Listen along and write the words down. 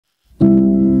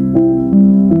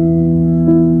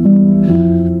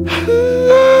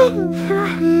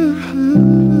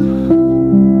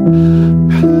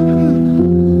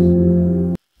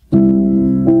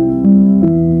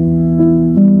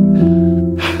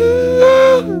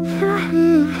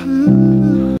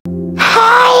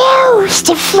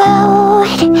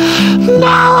food.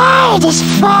 Now I just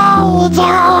fall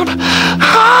down.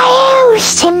 I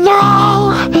used to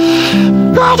know,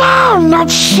 but I'm not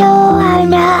sure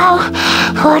now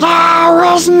what I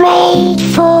was made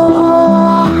for.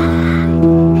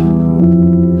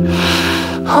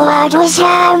 What was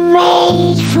I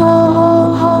made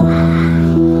for?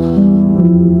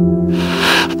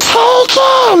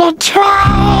 Taking a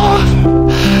drive,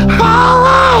 all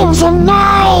lines a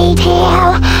night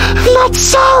here, not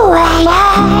so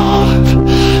alive.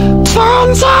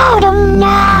 Turns out I'm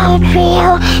not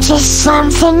real, just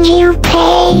something you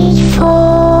paid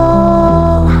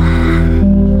for.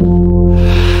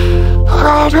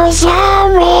 What was I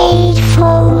made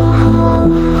for?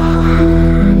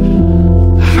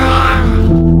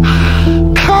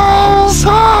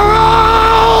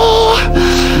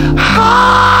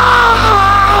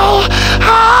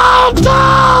 I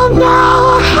don't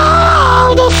know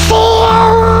how to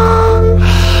feel,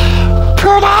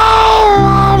 but I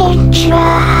wanna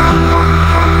try.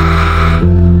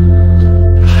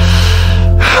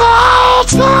 I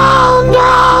don't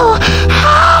know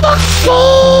how to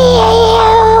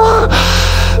feel,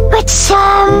 but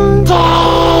someday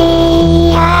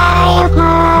I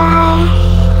might.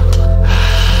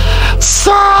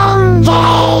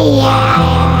 Someday I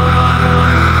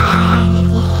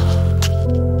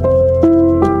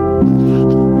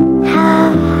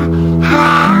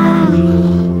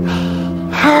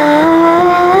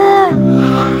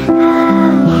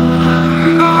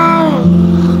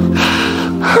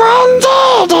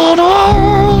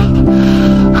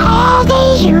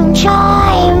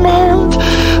enjoyment,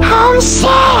 I'm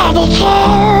sad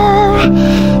again.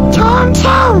 Don't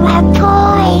tell my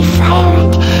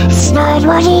boyfriend, it's not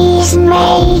what he's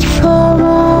made for.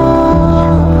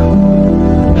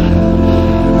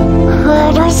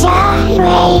 What was I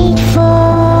made for?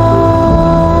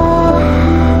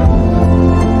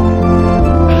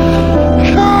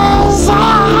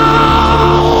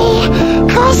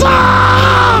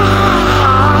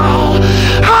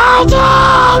 I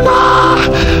don't know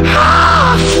how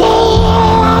I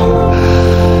feel,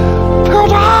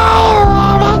 but I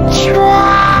wanna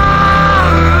try.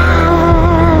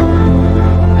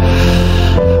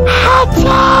 I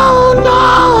don't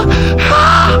know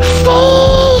how I feel,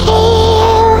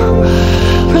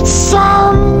 but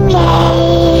someday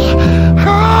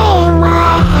I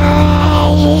might.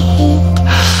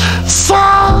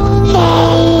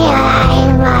 Someday I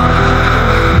might.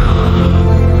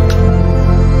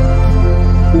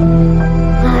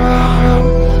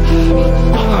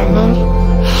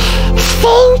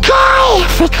 Think I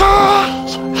forgot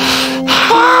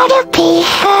how to be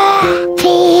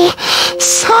happy.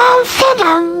 Something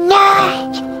I'm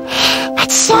not,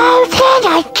 but something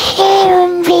I can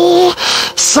be.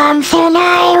 Something I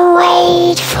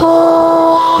wait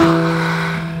for.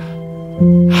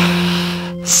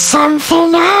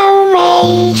 Something I'm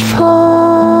made for.